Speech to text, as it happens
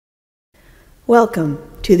Welcome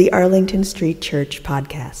to the Arlington Street Church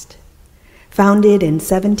podcast. Founded in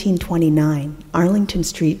 1729, Arlington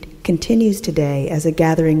Street continues today as a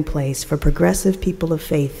gathering place for progressive people of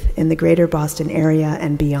faith in the greater Boston area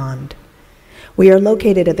and beyond. We are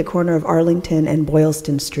located at the corner of Arlington and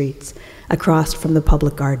Boylston Streets, across from the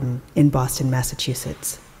Public Garden in Boston,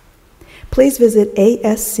 Massachusetts. Please visit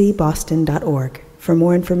ascboston.org for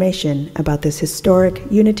more information about this historic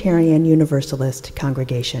Unitarian Universalist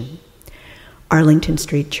congregation. Arlington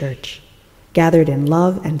Street Church, gathered in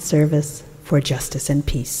love and service for justice and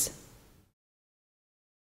peace.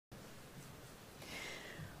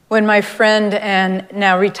 When my friend and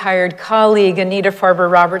now retired colleague Anita Farber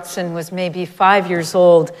Robertson was maybe 5 years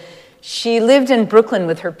old, she lived in Brooklyn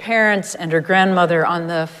with her parents and her grandmother on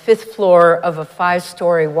the 5th floor of a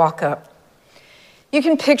 5-story walk-up. You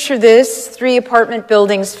can picture this, 3 apartment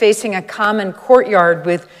buildings facing a common courtyard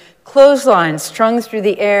with clotheslines strung through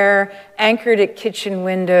the air, anchored at kitchen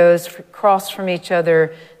windows, across from each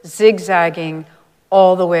other, zigzagging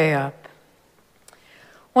all the way up.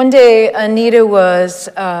 One day, Anita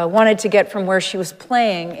wanted to get from where she was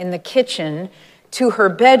playing in the kitchen to her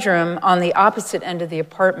bedroom on the opposite end of the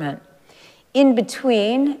apartment. In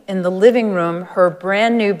between, in the living room, her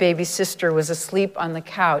brand new baby sister was asleep on the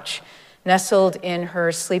couch, nestled in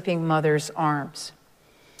her sleeping mother's arms.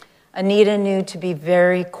 Anita knew to be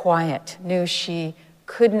very quiet, knew she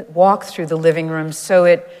couldn't walk through the living room, so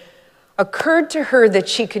it occurred to her that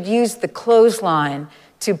she could use the clothesline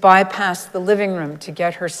to bypass the living room to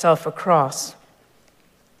get herself across.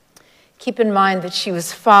 Keep in mind that she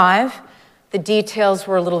was 5, the details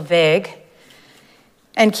were a little vague,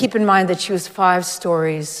 and keep in mind that she was 5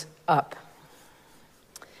 stories up.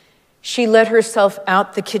 She let herself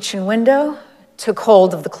out the kitchen window, took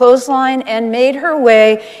hold of the clothesline, and made her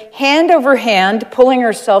way hand over hand, pulling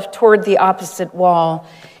herself toward the opposite wall.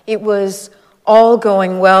 It was all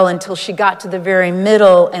going well until she got to the very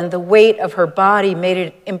middle, and the weight of her body made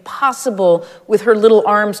it impossible with her little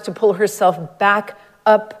arms to pull herself back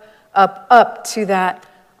up to that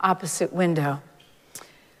opposite window.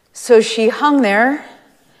 So she hung there,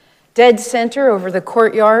 dead center over the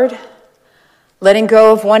courtyard, letting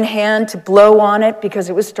go of one hand to blow on it because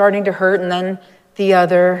it was starting to hurt, and then the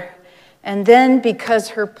other. And then, because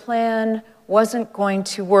her plan wasn't going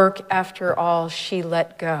to work after all, she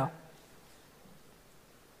let go.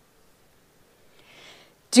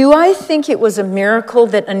 Do I think it was a miracle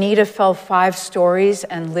that Anita fell 5 stories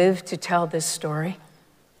and lived to tell this story?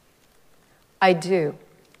 I do.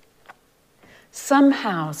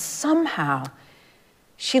 Somehow,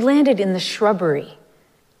 she landed in the shrubbery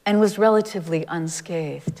and was relatively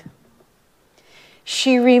unscathed.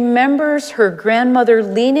 She remembers her grandmother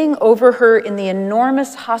leaning over her in the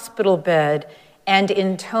enormous hospital bed and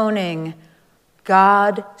intoning,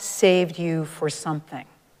 "God saved you for something."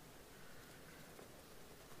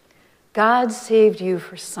 God saved you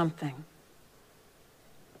for something.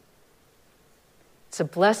 It's a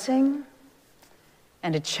blessing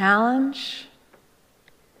and a challenge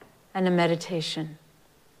and a meditation.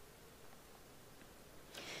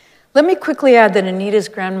 Let me quickly add that Anita's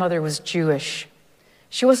grandmother was Jewish.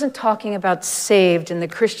 She wasn't talking about saved in the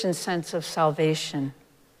Christian sense of salvation.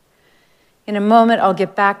 In a moment, I'll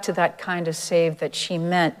get back to that kind of saved that she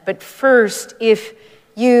meant. But first, if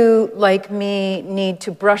you, like me, need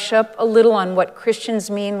to brush up a little on what Christians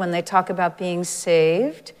mean when they talk about being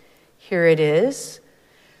saved, here it is.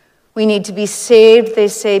 We need to be saved, they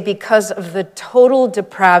say, because of the total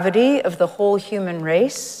depravity of the whole human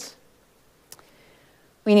race.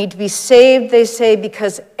 We need to be saved, they say,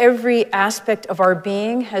 because every aspect of our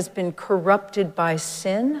being has been corrupted by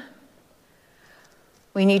sin.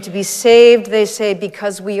 We need to be saved, they say,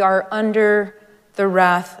 because we are under the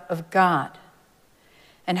wrath of God.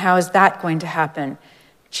 And how is that going to happen?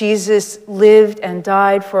 Jesus lived and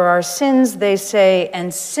died for our sins, they say,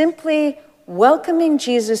 and simply welcoming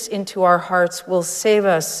Jesus into our hearts will save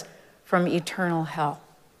us from eternal hell.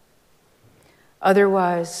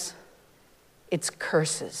 Otherwise, it's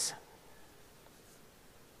curses.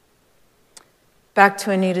 Back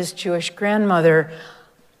to Anita's Jewish grandmother,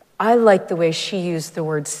 I like the way she used the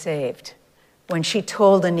word saved when she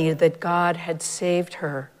told Anita that God had saved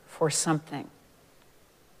her for something.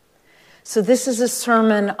 So this is a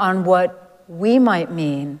sermon on what we might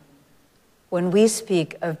mean when we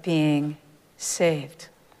speak of being saved.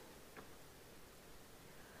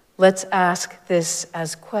 Let's ask this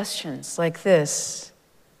as questions like this.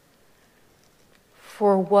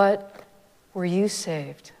 For what were you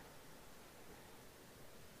saved?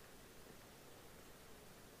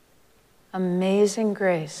 Amazing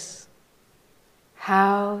grace.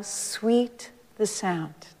 How sweet the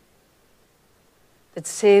sound that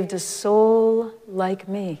saved a soul like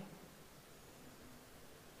me.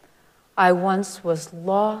 I once was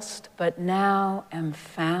lost, but now am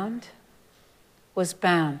found, was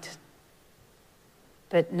bound,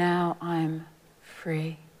 but now I'm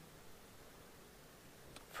free.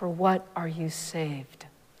 For what are you saved?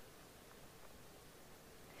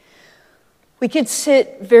 We could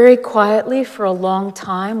sit very quietly for a long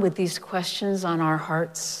time with these questions on our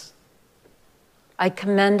hearts. I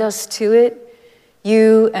commend us to it,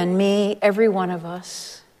 you and me, every one of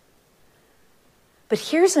us. But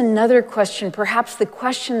here's another question, perhaps the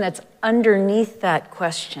question that's underneath that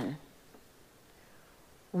question.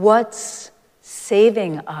 What's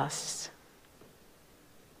saving us?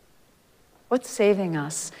 What's saving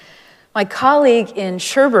us? My colleague in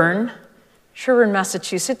Sherburne,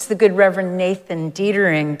 Massachusetts, the good Reverend Nathan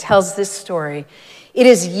Dietering, tells this story. It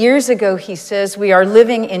is years ago, he says, we are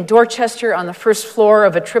living in Dorchester on the first floor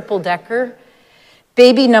of a triple-decker.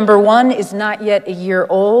 Baby number 1 is not yet a year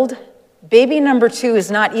old. Baby number 2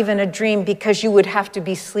 is not even a dream because you would have to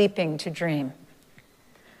be sleeping to dream.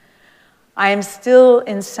 I am still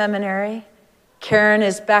in seminary. Karen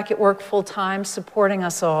is back at work full-time, supporting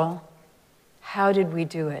us all. How did we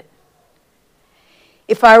do it?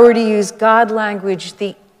 If I were to use God language,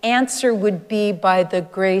 the answer would be by the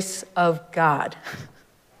grace of God.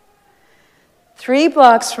 3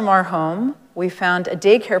 blocks from our home, we found a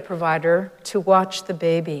daycare provider to watch the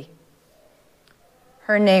baby.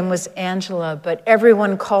 Her name was Angela, but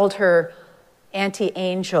everyone called her Auntie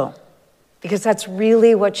Angel because that's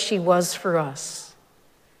really what she was for us.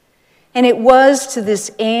 And it was to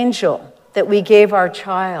this angel that we gave our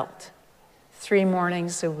child 3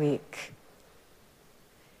 mornings a week.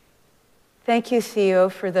 Thank you, Theo,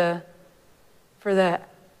 for the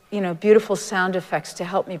beautiful sound effects to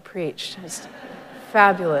help me preach. It's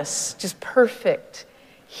fabulous, just perfect.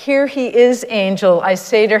 Here he is, Angel, I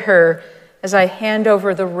say to her as I hand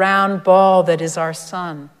over the round ball that is our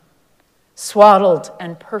son, swaddled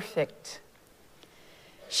and perfect.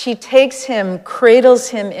 She takes him, cradles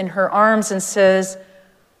him in her arms and says,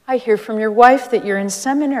 I hear from your wife that you're in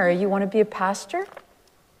seminary. You want to be a pastor?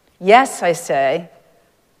 Yes, I say.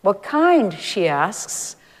 What kind, she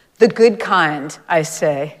asks. The good kind, I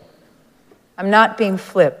say. I'm not being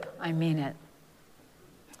flip, I mean it.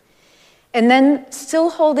 And then, still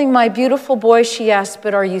holding my beautiful boy, she asks,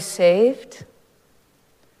 but are you saved?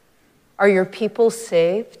 Are your people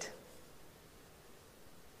saved?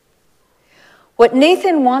 What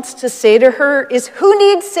Nathan wants to say to her is, who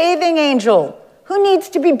needs saving, Angel? Who needs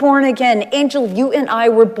to be born again? Angel, you and I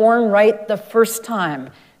were born right the first time.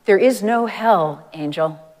 There is no hell,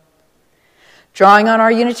 Angel. Drawing on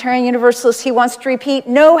our Unitarian Universalists, he wants to repeat,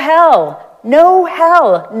 no hell,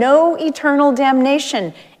 no eternal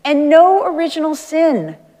damnation, and no original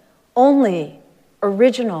sin, only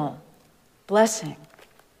original blessing.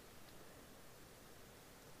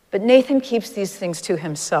 But Nathan keeps these things to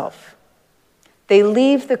himself. They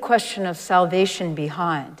leave the question of salvation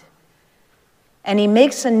behind, and he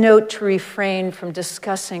makes a note to refrain from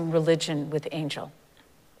discussing religion with Angel.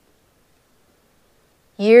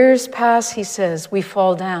 Years pass, he says, we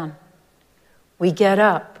fall down. We get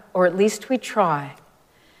up, or at least we try.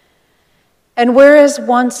 And whereas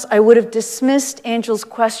once I would have dismissed Angel's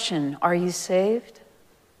question, are you saved?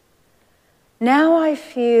 Now I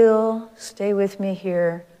feel, stay with me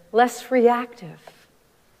here, less reactive,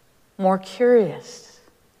 more curious.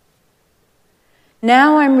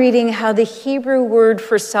 Now I'm reading how the Hebrew word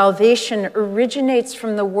for salvation originates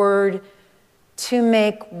from the word to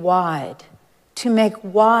make wide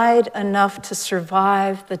enough to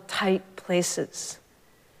survive the tight places,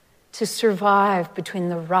 to survive between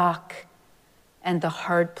the rock and the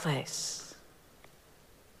hard place.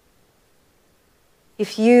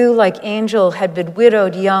 If you, like Angel, had been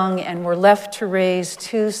widowed young and were left to raise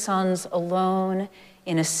 2 sons alone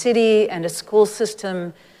in a city and a school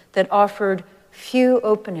system that offered few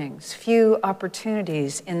openings, few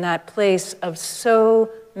opportunities in that place of so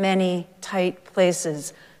many tight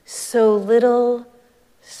places, so little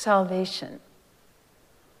salvation,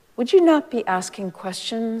 would you not be asking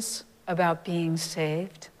questions about being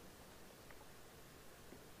saved?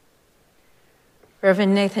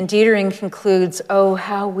 Reverend Nathan Dietering concludes, oh,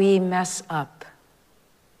 how we mess up,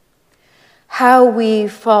 how we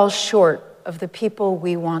fall short of the people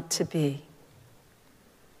we want to be,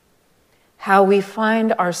 how we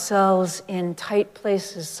find ourselves in tight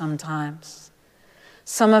places sometimes,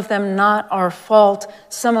 some of them not our fault,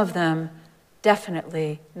 some of them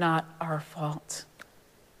definitely not our fault,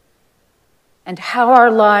 and how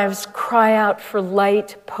our lives cry out for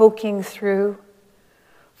light poking through,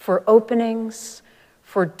 for openings,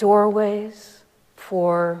 for doorways,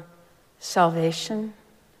 for salvation?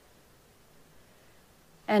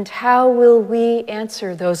 And how will we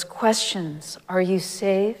answer those questions? Are you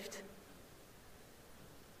saved?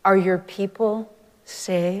 Are your people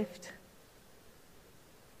saved?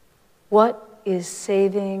 What is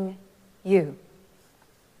saving you?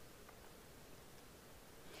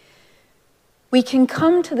 We can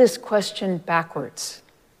come to this question backwards.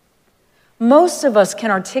 Most of us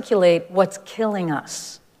can articulate what's killing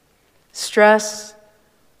us. Stress,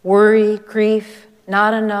 worry, grief,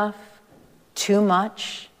 not enough, too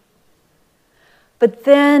much. But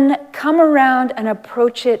then come around and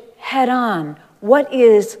approach it head on. What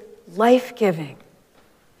is life-giving?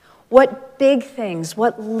 What big things,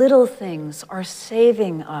 what little things are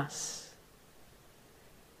saving us?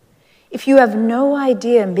 If you have no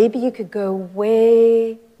idea, maybe you could go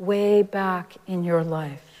way, way back in your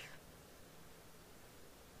life.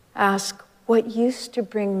 Ask, what used to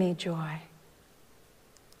bring me joy?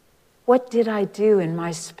 What did I do in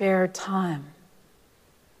my spare time?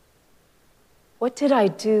 What did I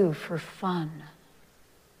do for fun?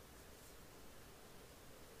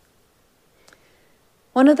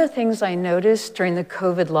 One of the things I noticed during the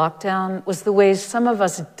COVID lockdown was the ways some of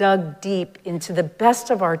us dug deep into the best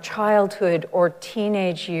of our childhood or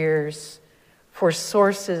teenage years for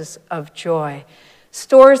sources of joy.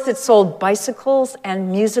 Stores that sold bicycles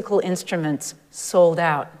and musical instruments sold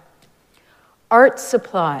out. Art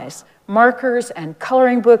supplies, markers and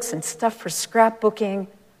coloring books and stuff for scrapbooking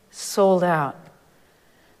sold out.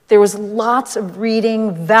 There was lots of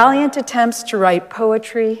reading, valiant attempts to write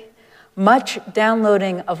poetry, much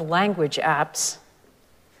downloading of language apps.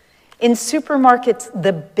 In supermarkets,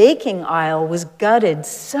 the baking aisle was gutted.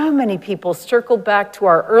 So many people circled back to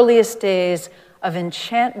our earliest days of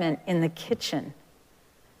enchantment in the kitchen.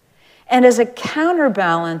 And as a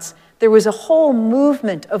counterbalance, there was a whole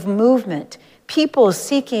movement of movement. People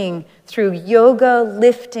seeking through yoga,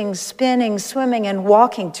 lifting, spinning, swimming, and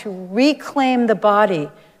walking to reclaim the body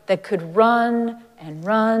that could run and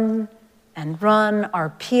run and run, our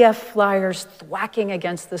PF flyers thwacking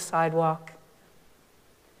against the sidewalk.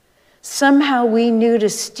 Somehow we knew to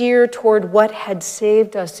steer toward what had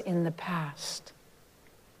saved us in the past,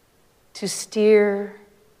 to steer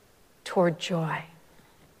toward joy.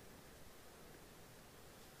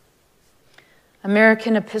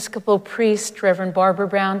 American Episcopal priest Reverend Barbara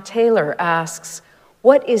Brown Taylor asks,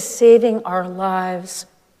 what is saving our lives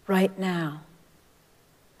right now?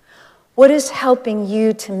 What is helping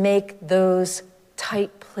you to make those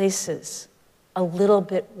tight places a little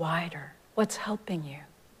bit wider? What's helping you?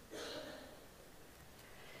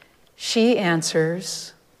 She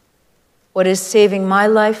answers, what is saving my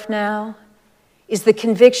life now is the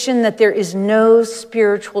conviction that there is no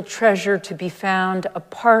spiritual treasure to be found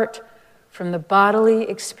apart from the bodily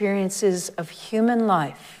experiences of human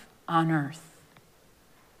life on earth.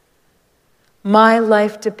 My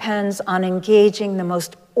life depends on engaging the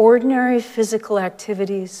most ordinary physical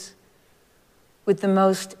activities with the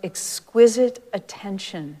most exquisite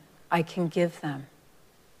attention I can give them.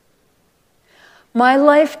 My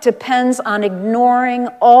life depends on ignoring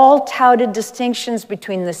all touted distinctions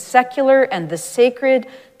between the secular and the sacred,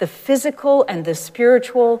 the physical and the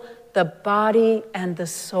spiritual, the body and the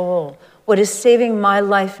soul. What is saving my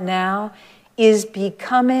life now is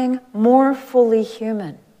becoming more fully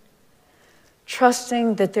human,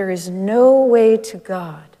 trusting that there is no way to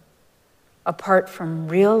God apart from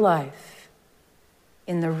real life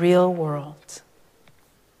in the real world.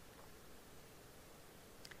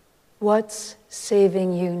 What's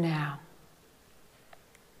saving you now?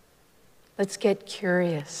 Let's get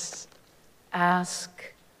curious.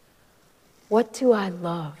 Ask, what do I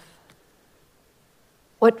love?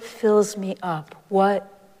 What fills me up?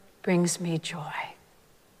 What brings me joy?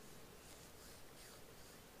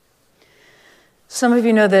 Some of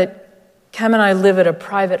you know that Cam and I live at a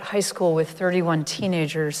private high school with 31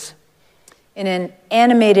 teenagers. In an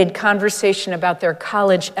animated conversation about their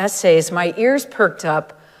college essays, my ears perked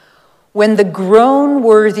up when the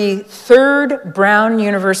groan-worthy third Brown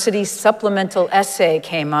University supplemental essay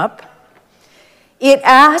came up. It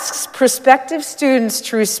asks prospective students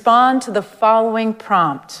to respond to the following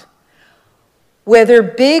prompt. Whether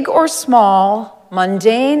big or small,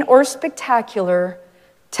 mundane or spectacular,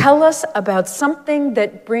 tell us about something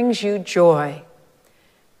that brings you joy.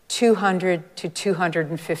 200 to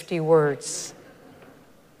 250 words.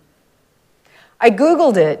 I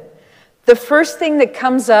Googled it. The first thing that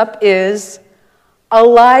comes up is a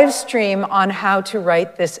live stream on how to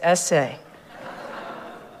write this essay.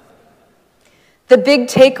 The big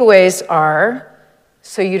takeaways are,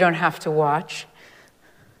 so you don't have to watch,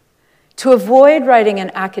 to avoid writing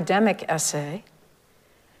an academic essay,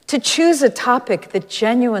 to choose a topic that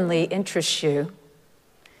genuinely interests you,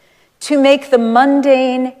 to make the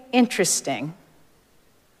mundane interesting,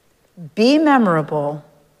 be memorable,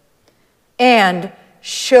 and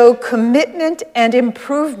show commitment and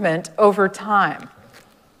improvement over time.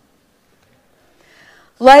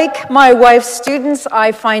 Like my wife's students,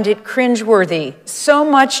 I find it cringeworthy. So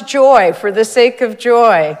much joy for the sake of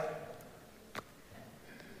joy.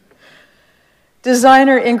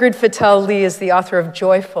 Designer Ingrid Fattel-Lee is the author of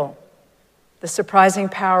Joyful, The Surprising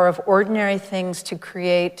Power of Ordinary Things to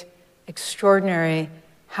Create Extraordinary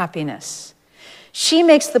Happiness. She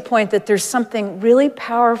makes the point that there's something really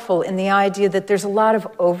powerful in the idea that there's a lot of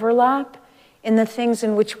overlap in the things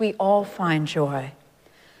in which we all find joy.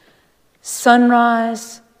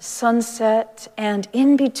 Sunrise, sunset, and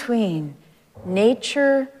in between,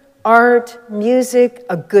 nature, art, music,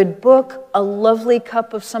 a good book, a lovely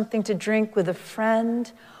cup of something to drink with a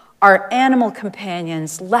friend, our animal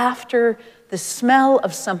companions, laughter, the smell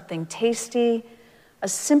of something tasty, a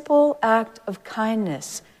simple act of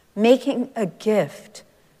kindness, making a gift,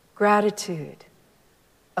 gratitude,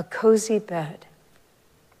 a cozy bed.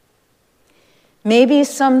 Maybe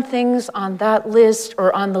some things on that list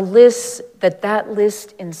or on the list that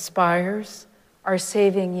list inspires are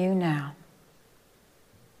saving you now.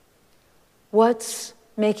 What's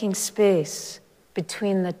making space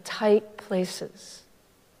between the tight places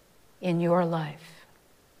in your life?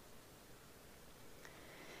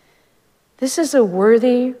 This is a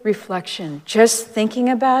worthy reflection. Just thinking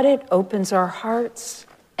about it opens our hearts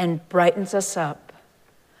and brightens us up.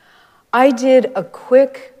 I did a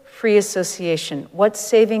quick free association, what's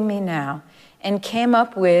saving me now, and came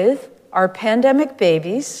up with our pandemic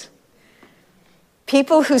babies,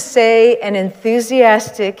 people who say an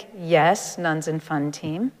enthusiastic yes, Nuns and Fun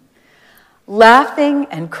team, laughing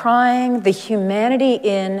and crying, the humanity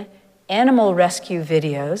in animal rescue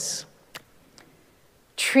videos,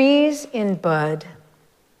 trees in bud,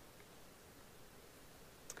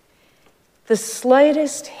 the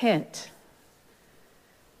slightest hint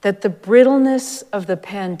that the brittleness of the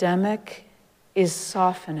pandemic is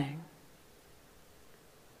softening.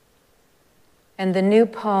 And the new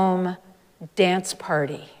poem, Dance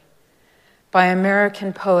Party, by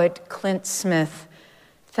American poet Clint Smith.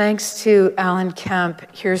 Thanks to Alan Kemp,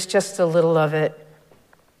 here's just a little of it.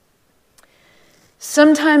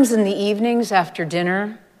 Sometimes in the evenings after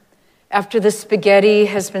dinner, after the spaghetti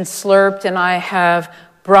has been slurped and I have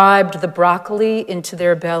bribed the broccoli into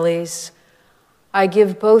their bellies, I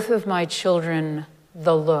give both of my children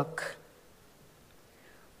the look.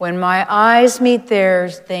 When my eyes meet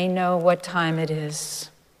theirs, they know what time it is.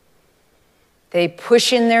 They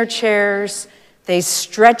push in their chairs, they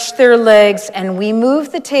stretch their legs, and we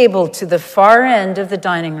move the table to the far end of the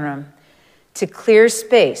dining room to clear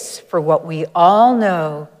space for what we all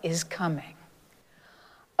know is coming.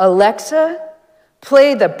 Alexa,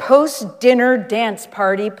 play the post-dinner dance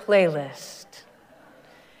party playlist.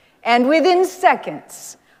 And within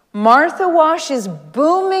seconds, Martha Wash's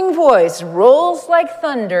booming voice rolls like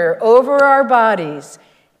thunder over our bodies.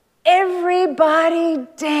 Everybody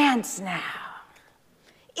dance now.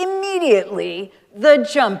 Immediately, the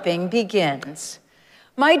jumping begins.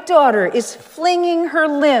 My daughter is flinging her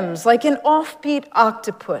limbs like an offbeat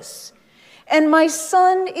octopus. And my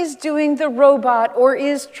son is doing the robot or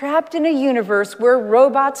is trapped in a universe where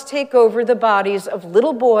robots take over the bodies of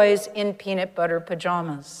little boys in peanut butter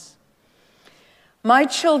pajamas. My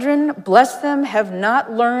children, bless them, have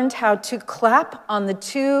not learned how to clap on the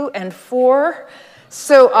 2 and 4,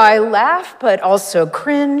 so I laugh but also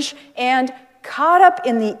cringe and, caught up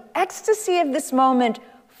in the ecstasy of this moment,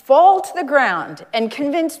 fall to the ground and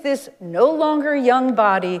convince this no longer young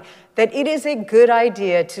body that it is a good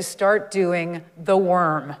idea to start doing the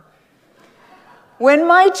worm. When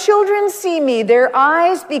my children see me, their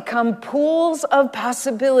eyes become pools of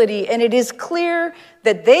possibility, and it is clear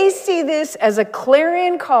that they see this as a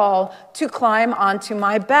clarion call to climb onto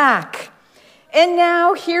my back. And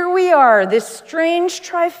now here we are, this strange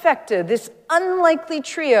trifecta, this unlikely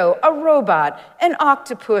trio, a robot, an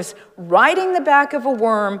octopus, riding the back of a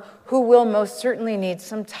worm who will most certainly need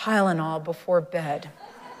some Tylenol before bed.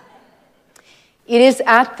 It is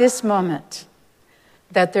at this moment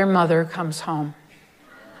that their mother comes home.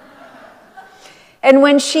 And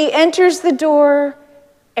when she enters the door,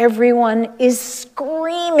 everyone is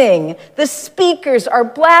screaming. The speakers are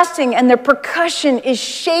blasting, and the percussion is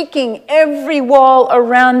shaking every wall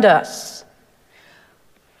around us.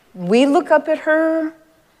 We look up at her,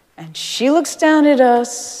 and she looks down at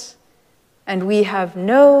us, and we have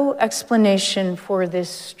no explanation for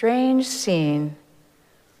this strange scene,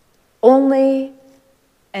 only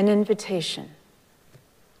an invitation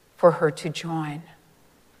for her to join.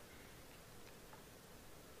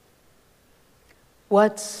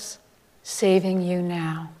 What's saving you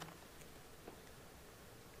now?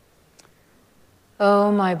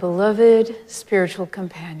 Oh, my beloved spiritual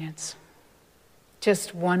companions,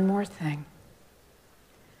 just one more thing.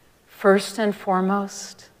 First and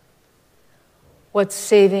foremost, what's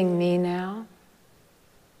saving me now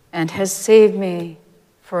and has saved me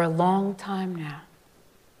for a long time now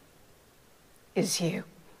is you.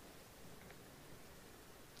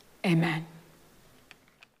 Amen.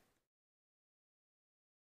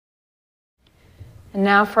 And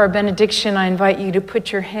now for our benediction, I invite you to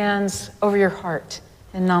put your hands over your heart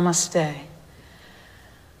in Namaste.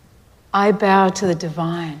 I bow to the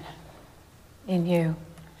divine in you.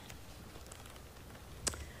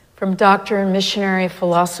 From doctor and missionary,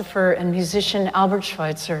 philosopher, and musician Albert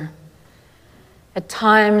Schweitzer, at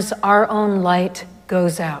times our own light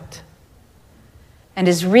goes out and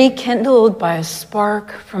is rekindled by a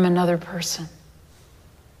spark from another person.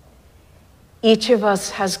 Each of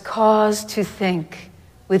us has cause to think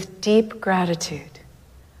with deep gratitude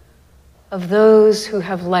of those who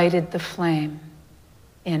have lighted the flame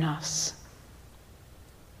in us.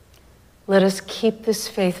 Let us keep this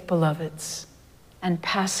faith, beloveds, and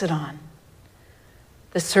pass it on.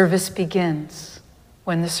 The service begins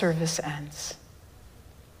when the service ends.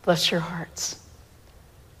 Bless your hearts.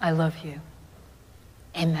 I love you.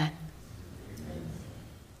 Amen.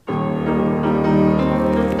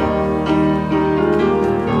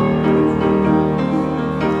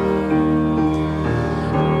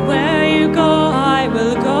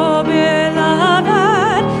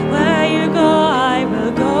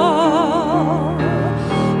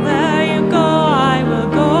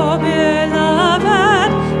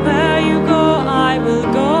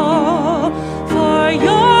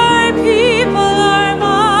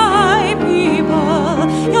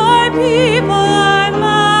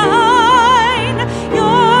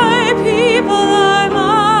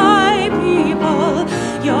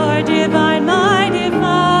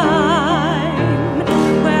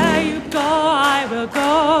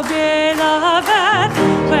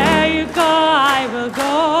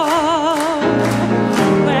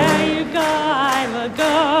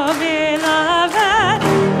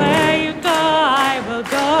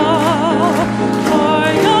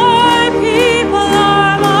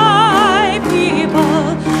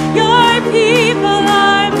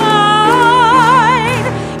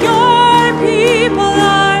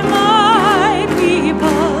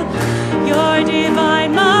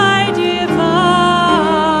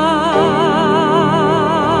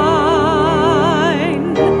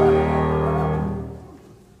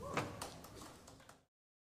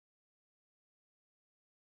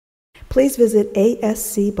 Please visit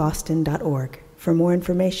ascboston.org for more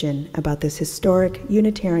information about this historic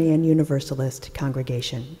Unitarian Universalist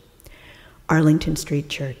congregation. Arlington Street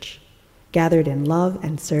Church, gathered in love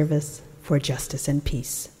and service for justice and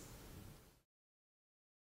peace.